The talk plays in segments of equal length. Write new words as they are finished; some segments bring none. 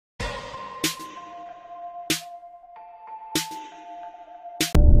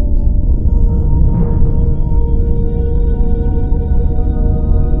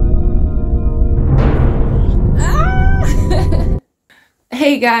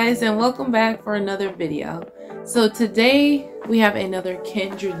guys, and welcome back for another video. So today we have another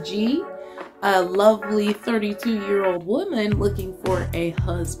Kendra G, a lovely 32-year-old woman looking for a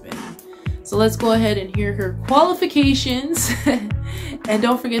husband. So let's go ahead and hear her qualifications. And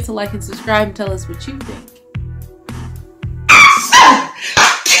don't forget to like and subscribe and tell us what you think.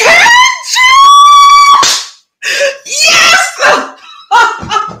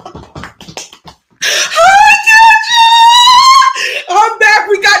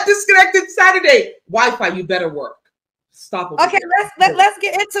 Saturday. Wi-Fi, you better work. Stop. Okay, let's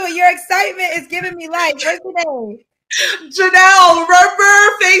get into it. Your excitement is giving me life. What's your name? Janelle,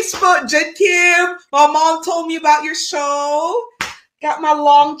 remember Facebook? Jen Kim. My mom told me about your show. Got my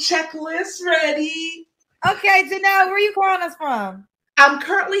long checklist ready. Okay, Janelle, where are you calling us from? I'm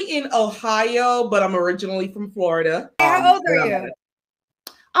currently in Ohio, but I'm originally from Florida. How old are you?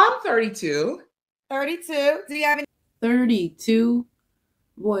 I'm 32. 32. Do you have any? 32.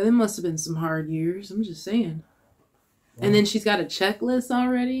 Boy, there must have been some hard years. I'm just saying. And then she's got a checklist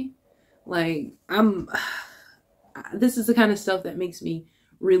already. Like, this is the kind of stuff that makes me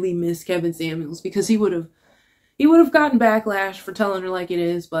really miss Kevin Samuels, because he would have gotten backlash for telling her like it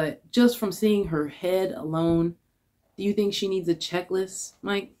is, but just from seeing her head alone, do you think she needs a checklist,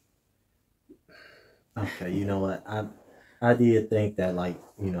 Mike? Okay, you know what? I did think that, like,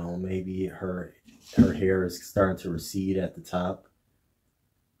 you know, maybe her hair is starting to recede at the top.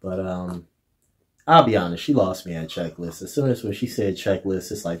 But I'll be honest, she lost me at checklist. As soon as when she said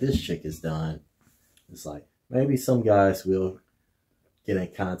checklist, it's like, this chick is done. It's like, maybe some guys will get in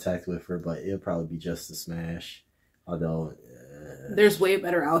contact with her, but it'll probably be just a smash. Although there's way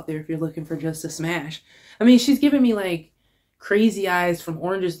better out there if you're looking for just a smash. I mean, she's giving me like Crazy Eyes from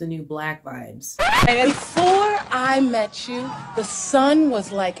Orange is the New Black vibes. Before I met you, the sun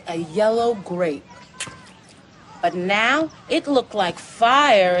was like a yellow grape. But now it looked like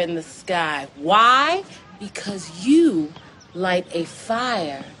fire in the sky. Why? Because you light a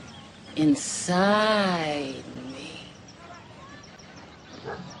fire inside me.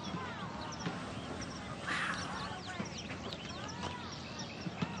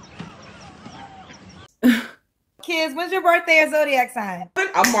 Kids, when's your birthday or zodiac sign?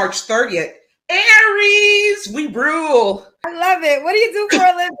 I'm March 30th. Aries, we rule. I love it. What do you do for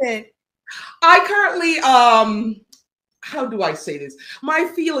a living? I currently, how do I say this?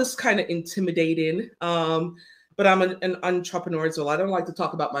 My field is kind of intimidating, but I'm an entrepreneur, so I don't like to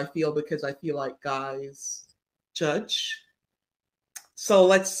talk about my field because I feel like guys judge.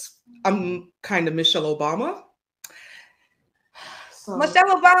 So I'm kind of Michelle Obama. So,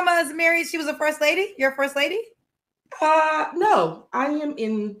 Michelle Obama is married. She was a first lady? Your first lady? No, I am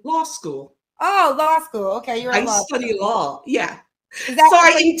in law school. Oh, law school. Okay, you're in law school. I study law, yeah. So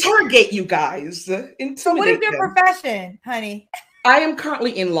I interrogate you guys. So what is your profession, honey? I am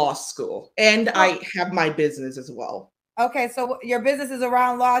currently in law school, and I have my business as well. Okay, so your business is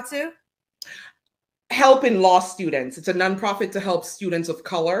around law too? Helping law students. It's a nonprofit to help students of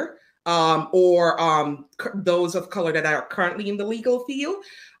color or those of color that are currently in the legal field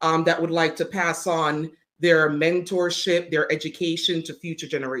that would like to pass on their mentorship, their education to future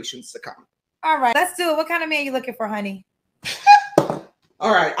generations to come. All right, let's do it. What kind of man are you looking for, honey?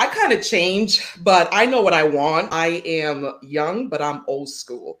 All right, I kind of change, but I know what I want. I am young, but I'm old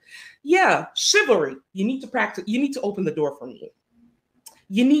school. Yeah, chivalry. You need to practice. You need to open the door for me.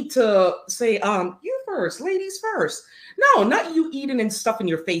 You need to say, you first, ladies first. No, not you eating and stuffing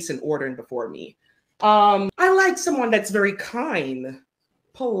your face and ordering before me. I like someone that's very kind,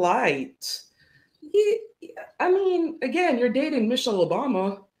 polite. I mean, again, you're dating Michelle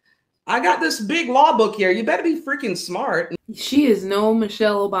Obama. I got this big law book here. You better be freaking smart. She is no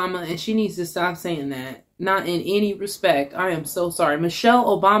Michelle Obama, and she needs to stop saying that. Not in any respect. I am so sorry. Michelle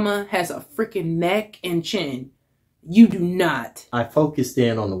Obama has a freaking neck and chin. You do not. I focused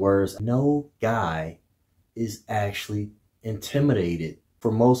in on the words, no guy is actually intimidated.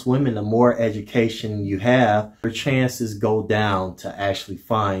 For most women, the more education you have, your chances go down to actually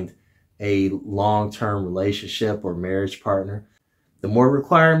find a long-term relationship or marriage partner. The more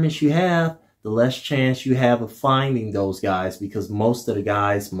requirements you have, the less chance you have of finding those guys, because most of the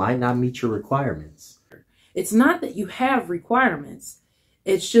guys might not meet your requirements. It's not that you have requirements.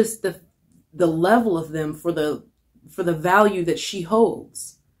 It's just the level of them for the value that she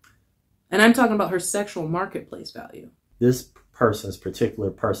holds. And I'm talking about her sexual marketplace value. This person's particular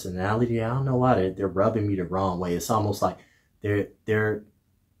personality, I don't know why they're rubbing me the wrong way. It's almost like they're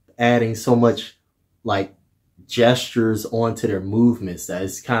adding so much like gestures onto their movements that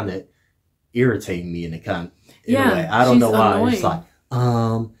it's kind of irritating me in a way. I don't know why. Annoying. It's like,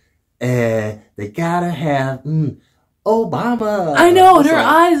 they gotta have Obama. I know, and It's her like,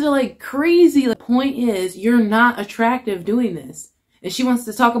 eyes are like crazy. The point is, you're not attractive doing this. And she wants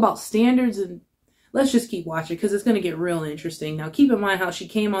to talk about standards, and let's just keep watching because it's going to get real interesting. Now, keep in mind how she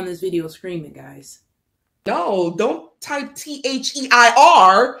came on this video screaming, guys. No, don't type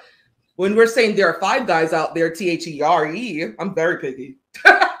THEIR when we're saying there are 5 guys out there, THERE. I'm very picky.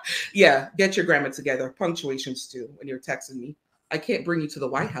 Yeah, get your grammar together. Punctuations too when you're texting me. I can't bring you to the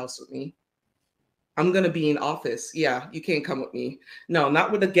White House with me. I'm going to be in office. Yeah, you can't come with me. No,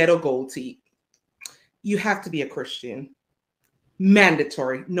 not with a ghetto gold teeth. You have to be a Christian.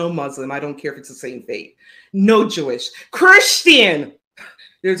 Mandatory. No Muslim. I don't care if it's the same faith. No Jewish. Christian.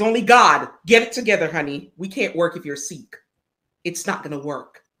 There's only God. Get it together, honey. We can't work if you're Sikh. It's not going to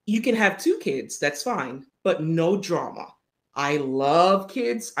work. You can have 2 kids. That's fine. But no drama. I love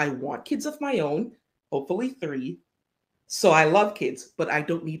kids. I want kids of my own. Hopefully 3. So I love kids, but I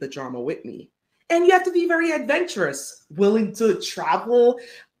don't need the drama with me. And you have to be very adventurous, willing to travel,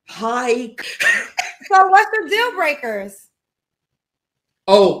 hike. So what's the deal breakers?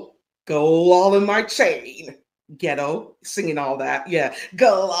 Oh, go all in my chain. Ghetto, singing all that. Yeah,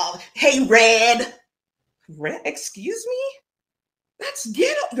 go all. Hey, Red. Red, excuse me? That's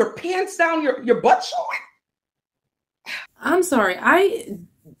ghetto. Your pants down, your butt showing. I'm sorry.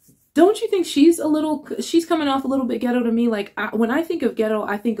 Don't you think she's coming off a little bit ghetto to me? Like, when I think of ghetto,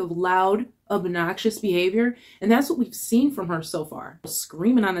 I think of loud, obnoxious behavior. And that's what we've seen from her so far.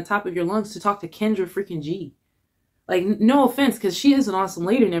 Screaming on the top of your lungs to talk to Kendra freaking G. Like, no offense, because she is an awesome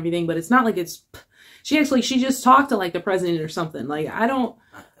lady and everything, but it's not like she just talked to like the president or something. Like, I don't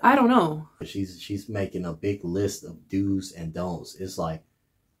know. she's making a big list of do's and don'ts. It's like,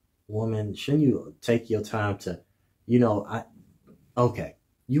 woman, shouldn't you take your time to, okay.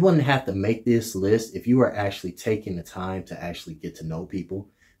 You wouldn't have to make this list if you were actually taking the time to actually get to know people,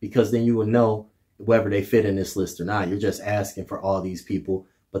 because then you would know whether they fit in this list or not. You're just asking for all these people.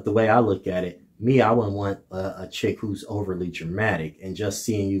 But the way I look at it, I wouldn't want a chick who's overly dramatic, and just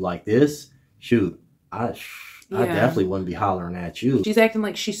seeing you like this, shoot, I definitely wouldn't be hollering at you. She's acting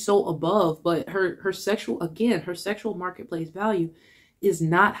like she's so above, but her sexual marketplace value is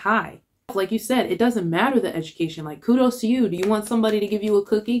not high. Like you said, it doesn't matter the education. Like, kudos to you. Do you want somebody to give you a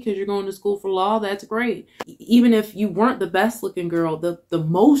cookie because you're going to school for law? That's great. Even if you weren't the best looking girl, the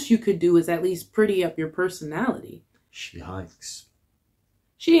most you could do is at least pretty up your personality. She hikes.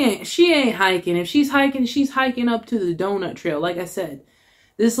 She ain't hiking. If she's hiking up to the donut trail. Like I said,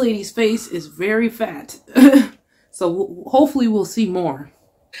 this lady's face is very fat. So hopefully we'll see more.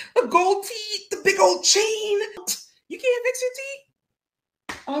 The gold teeth, the big old chain. You can't fix your teeth?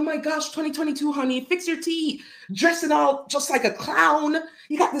 Oh my gosh, 2022, honey. Fix your teeth. Dressing out just like a clown.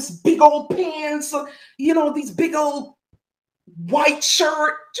 You got this big old pants, these big old white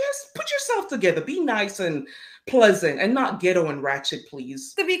shirt. Just put yourself together. Be nice and pleasant and not ghetto and ratchet,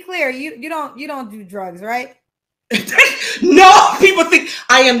 please. To be clear, you don't do drugs, right? No, people think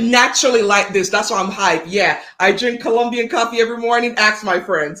I am naturally like this. That's why I'm hyped. Yeah, I drink Colombian coffee every morning. Ask my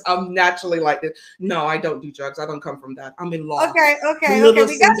friends. I'm naturally like this. No, I don't do drugs. I don't come from that. I'm in law. Okay.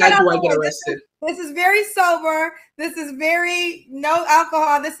 We got that I get arrested. This is very sober. This is very no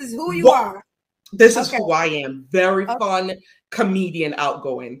alcohol. This is who you are. This is who I am. Very fun, comedian,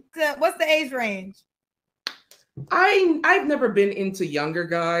 outgoing. What's the age range? I've never been into younger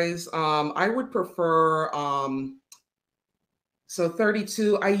guys. I would prefer so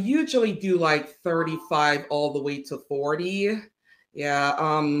 32. I usually do like 35 all the way to 40.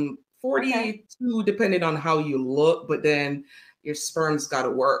 Yeah, 42 depending on how you look, but then your sperm's got to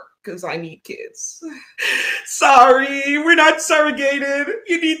work because I need kids. Sorry, we're not surrogated.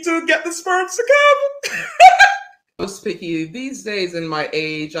 You need to get the sperms to come. I was picky these days in my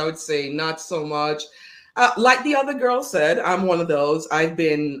age. I would say not so much. Like the other girl said, I'm one of those. I'm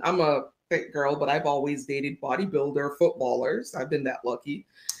a fit girl, but I've always dated bodybuilder footballers. I've been that lucky.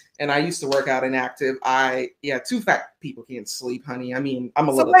 And I used to work out in active. 2 fat people can't sleep, honey. I mean, I'm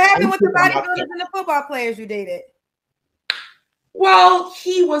a little. So what happened with the bodybuilders and the football players you dated? Well,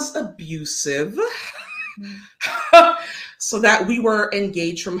 he was abusive. So that we were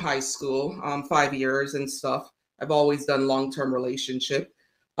engaged from high school, 5 years and stuff. I've always done long-term relationship.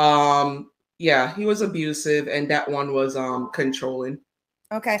 Yeah, he was abusive, and that one was controlling.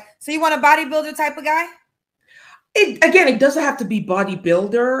 Okay, so you want a bodybuilder type of guy? It doesn't have to be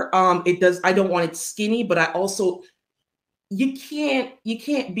bodybuilder. It does. I don't want it skinny, but I also you can't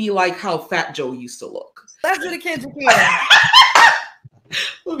be like how Fat Joe used to look. That's what the kids are feeling.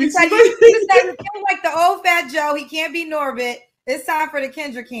 You said like the old Fat Joe. He can't be Norbit. It's time for the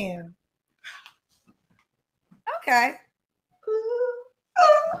Kendra Cam. Okay.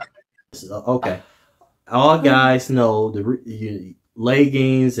 Okay. All guys know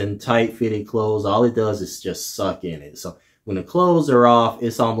leggings and tight fitted clothes, all it does is just suck in it. So when the clothes are off,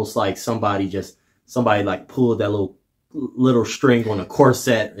 it's almost like somebody like pulled that little string on a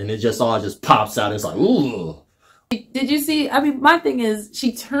corset and it just all just pops out. It's like, ooh. Did you see? I mean, my thing is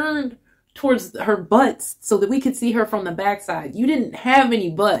she turned towards her butt so that we could see her from the backside. You didn't have any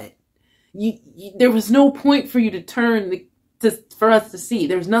butt. There was no point for you to turn for us to see.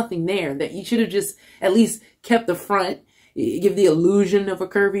 There's nothing there. That you should have just at least kept the front, give the illusion of a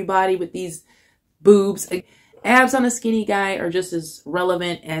curvy body with these boobs. Abs on a skinny guy are just as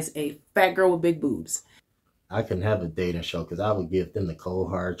relevant as a fat girl with big boobs. I couldn't have a dating show because I would give them the cold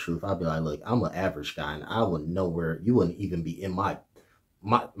hard truth. I'd be like, look, I'm an average guy and I wouldn't know where you wouldn't even be in my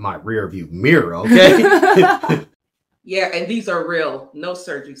rear view mirror, okay? Yeah, and these are real. No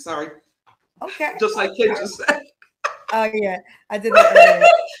surgery, sorry. Okay. Just like Kid just said. Oh yeah, I did that earlier.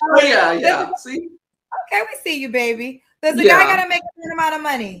 Oh yeah. See? Okay, we see you, baby. Does the guy gotta make a certain amount of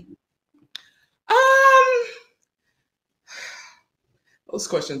money? Those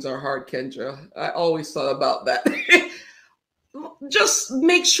questions are hard, Kendra. I always thought about that. Just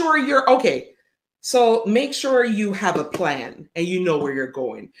make sure you're okay. So make sure you have a plan and you know where you're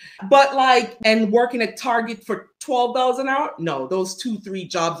going. But and working at Target for $12 an hour? No, those 2-3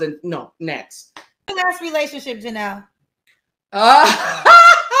 jobs and no, next. Your last relationship, Janelle?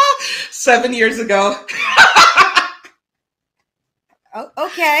 7 years ago.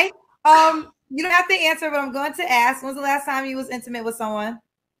 Okay. You don't have to answer, but I'm going to ask. When's the last time you was intimate with someone?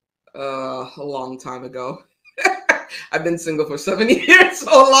 A long time ago. I've been single for 7 years, so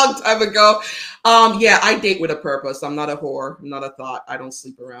a long time ago. Yeah, I date with a purpose. I'm not a whore. I'm not a thought. I don't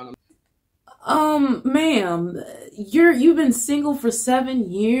sleep around. Ma'am, you've been single for 7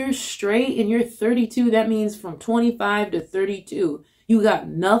 years straight and you're 32. That means from 25 to 32. You got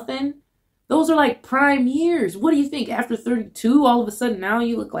nothing? Those are like prime years. What do you think? After 32, all of a sudden now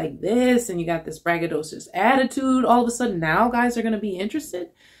you look like this and you got this braggadocious attitude. All of a sudden now guys are going to be interested?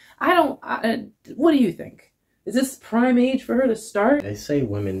 What do you think? Is this prime age for her to start? They say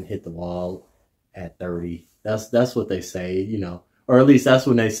women hit the wall at 30. That's what they say, you know. Or at least that's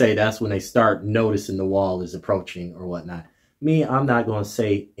when they say that's when they start noticing the wall is approaching or whatnot. Me, I'm not going to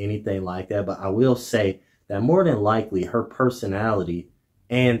say anything like that, but I will say that more than likely her personality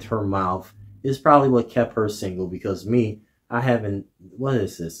and her mouth is probably what kept her single, because me, I haven't, what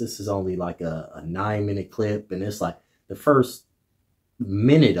is this? This is only like a 9-minute clip, and it's like the first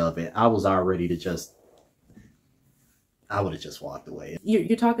minute of it, I was already I would have just walked away.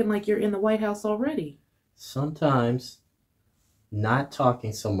 You're talking like you're in the White House already. Sometimes not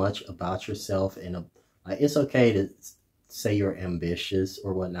talking so much about yourself like it's okay to say you're ambitious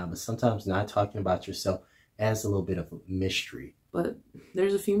or whatnot, but sometimes not talking about yourself adds a little bit of a mystery. But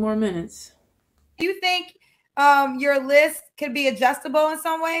there's a few more minutes. Do you think your list could be adjustable in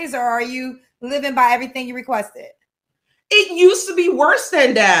some ways, or are you living by everything you requested? It used to be worse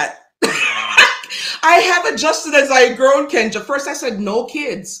than that. I have adjusted as I grown, Kendra. First I said no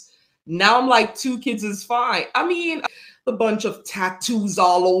kids. Now I'm like 2 kids is fine. I mean, a bunch of tattoos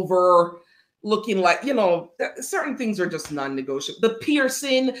all over, looking like, you know, certain things are just non-negotiable. The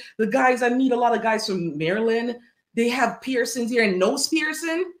piercing, the guys, I meet a lot of guys from Maryland. They have piercings here and nose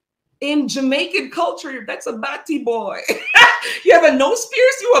piercing. In Jamaican culture, that's a batty boy. You have a nose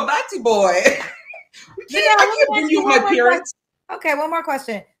pierce, you a batty boy. I can't bring you my parents. Okay, one more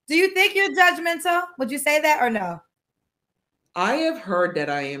question. Do you think you're judgmental? Would you say that or no? I have heard that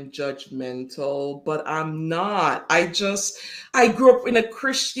I am judgmental, but I'm not. I grew up in a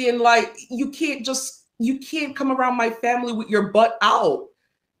Christian, like, you can't come around my family with your butt out.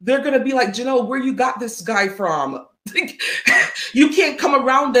 They're going to be like, Janelle, where you got this guy from? You can't come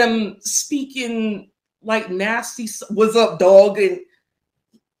around them speaking like nasty, what's up, dog? And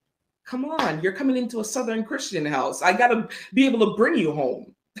come on, you're coming into a Southern Christian house. I got to be able to bring you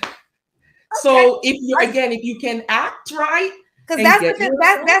home. Okay. So if you can act right. Because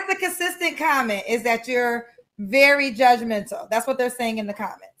that's the consistent comment, is that you're very judgmental. That's what they're saying in the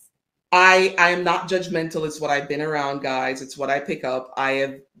comments. I am not judgmental. It's what I've been around, guys. It's what I pick up. I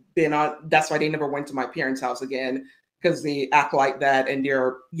have been on. That's why they never went to my parents' house again, because they act like that and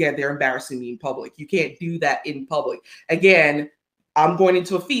they're embarrassing me in public. You can't do that in public. Again, I'm going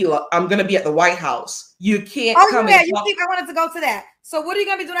into a field. I'm going to be at the White House. You can't come. I wanted to go to that. So what are you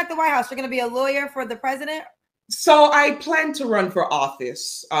going to be doing at the White House? You're going to be a lawyer for the president? So I plan to run for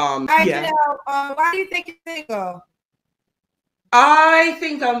office. Why do you think you're single? I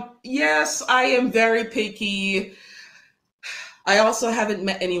think I am very picky. I also haven't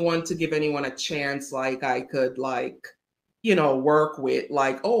met anyone to give anyone a chance, like I could, like, you know, work with,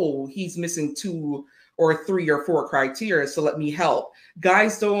 like, oh, he's missing 2 or 3 or 4 criteria, so let me help.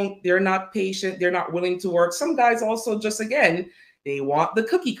 Guys they're not patient, they're not willing to work. Some guys also just, again, they want the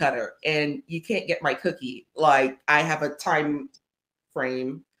cookie cutter, and you can't get my cookie. Like, I have a time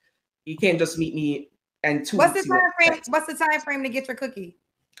frame. You can't just meet me and 2 What's weeks. the time frame? What's the time frame to get your cookie?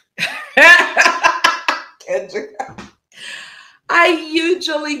 I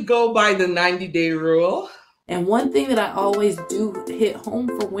usually go by the 90-day rule. And one thing that I always do hit home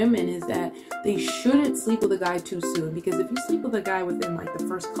for women is that they shouldn't sleep with a guy too soon. Because if you sleep with a guy within like the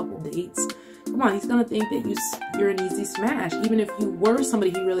first couple dates, come on, he's going to think that you're an easy smash. Even if you were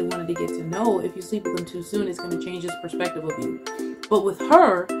somebody he really wanted to get to know, if you sleep with him too soon, it's going to change his perspective of you. But with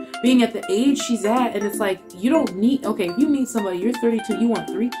her, being at the age she's at, and it's like, you don't need, okay, if you meet somebody, you're 32, you want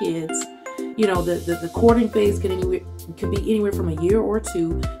 3 kids, you know, the courting phase can be anywhere from a year or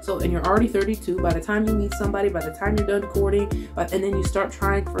 2. So, and you're already 32. By the time you meet somebody, by the time you're done courting, and then you start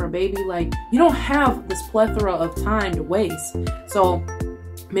trying for a baby, like, you don't have this plethora of time to waste. So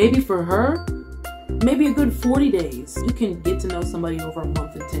maybe for her, maybe a good 40 days. You can get to know somebody over a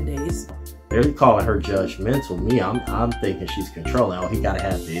month and 10 days. They're calling her judgmental. Me, I'm thinking she's controlling. Oh, he gotta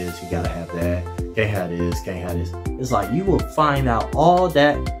have this, he gotta have that. Can't have this, can't have this. It's like, you will find out all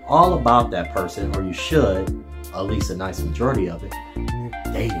about that person, or you should, at least a nice majority of it,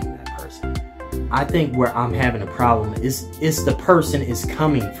 dating that person. I think where I'm having a problem is the person is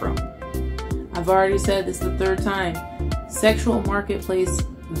coming from. I've already said this the 3rd time. Sexual marketplace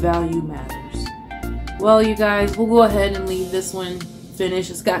value matters. Well, you guys, we'll go ahead and leave this one finished.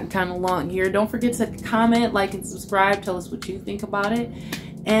 It's gotten kind of long here. Don't forget to comment, like, and subscribe. Tell us what you think about it.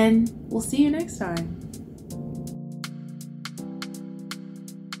 And we'll see you next time.